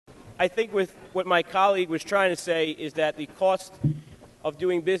I think with what my colleague was trying to say is that the cost of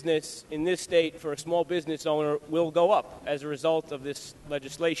doing business in this state for a small business owner will go up as a result of this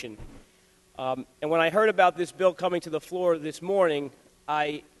legislation. And when I heard about this bill coming to the floor this morning,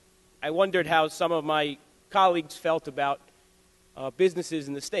 I wondered how some of my colleagues felt about businesses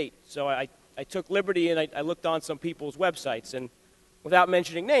in the state. So I took liberty and I looked on some people's websites. And without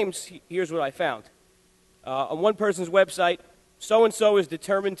mentioning names, here's what I found. On one person's website, so-and-so is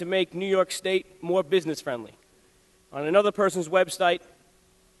determined to make New York State more business-friendly. On another person's website,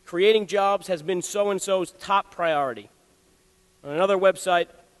 creating jobs has been so-and-so's top priority. On another website,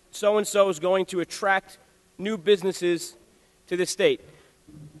 so-and-so is going to attract new businesses to the state.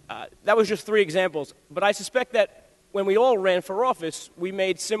 That was just 3 examples, but I suspect that when we all ran for office, we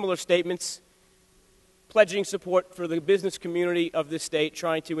made similar statements pledging support for the business community of this state,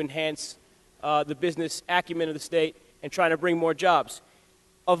 trying to enhance the business acumen of the state, and trying to bring more jobs.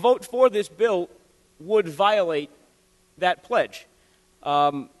 A vote for this bill would violate that pledge.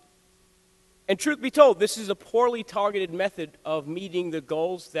 And truth be told, this is a poorly targeted method of meeting the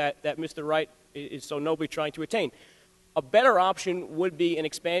goals that Mr. Wright is so nobly trying to attain. A better option would be an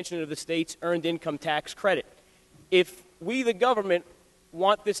expansion of the state's earned income tax credit. If we, the government,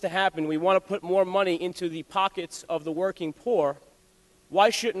 want this to happen, we want to put more money into the pockets of the working poor,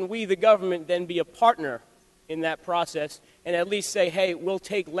 why shouldn't we, the government, then be a partner in that process and at least say, hey, we'll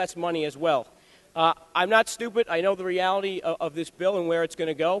take less money as well? I'm not stupid. I know the reality of this bill and where it's going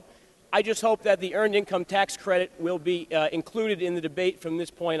to go. I just hope that the earned income tax credit will be included in the debate from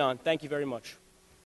this point on. Thank you very much.